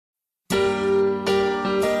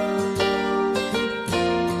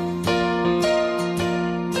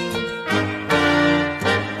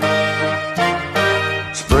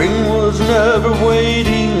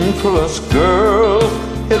marvelous girl.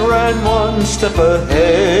 It ran one step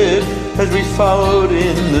ahead as we followed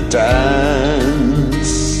in the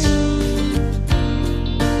dance.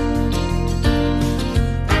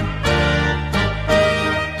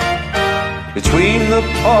 Between the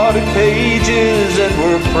parted pages that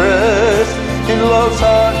were pressed in love's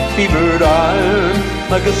hot fevered iron,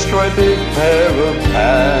 like a striped pair of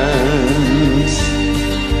pants.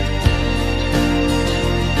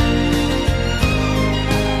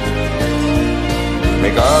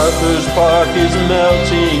 MacArthur's Park is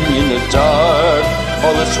melting in the dark,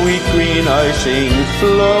 all the sweet green icing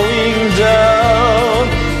flowing down.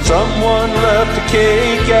 Someone left a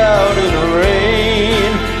cake out in the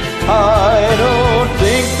rain. I don't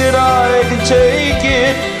think that I can take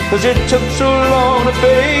it, 'cause it took so long to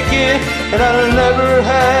bake it, and I'll never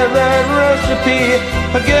have that recipe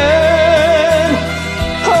again.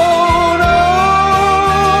 Oh no!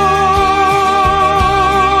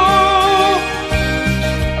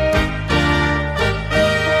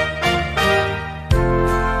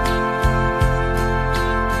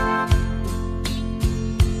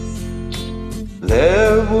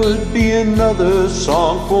 There would be another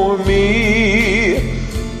song for me,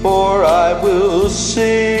 for I will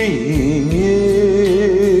sing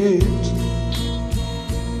it.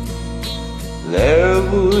 There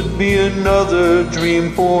would be another dream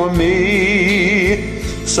for me,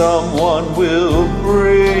 someone will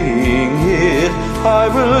bring it. I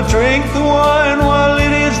will drink the wine while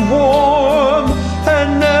it is warm, and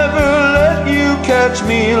never let you catch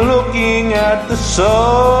me looking at the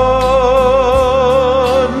sun.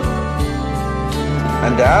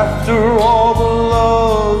 And after all the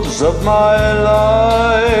loves of my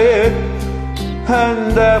life,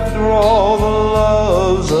 and after all the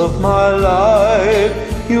loves of my life,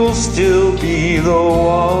 you'll still be the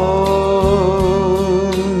one.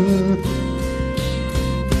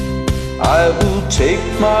 I will take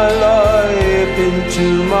my life into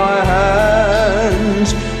my hands,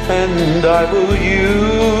 and I will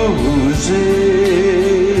use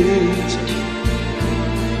it.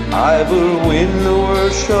 I will win the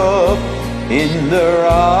worship in their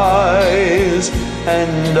eyes,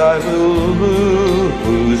 and I will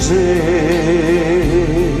lose it.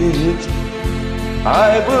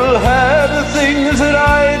 I will have the things that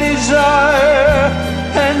I desire,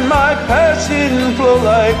 and my passion flow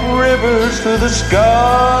like rivers through the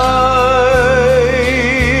sky.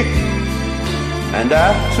 And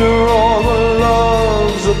after all the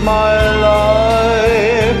loves of my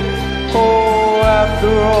life, oh,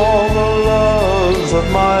 after all the loves of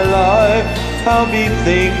my life, I'll be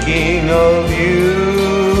thinking of you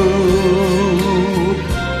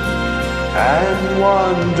and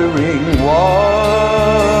wondering why.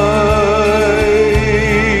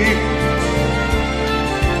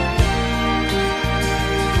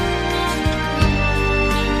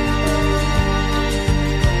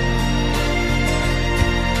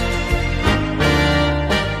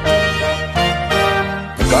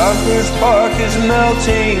 MacArthur's Park is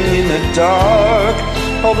melting in the dark,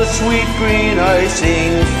 all the sweet green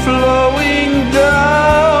icing flowing down.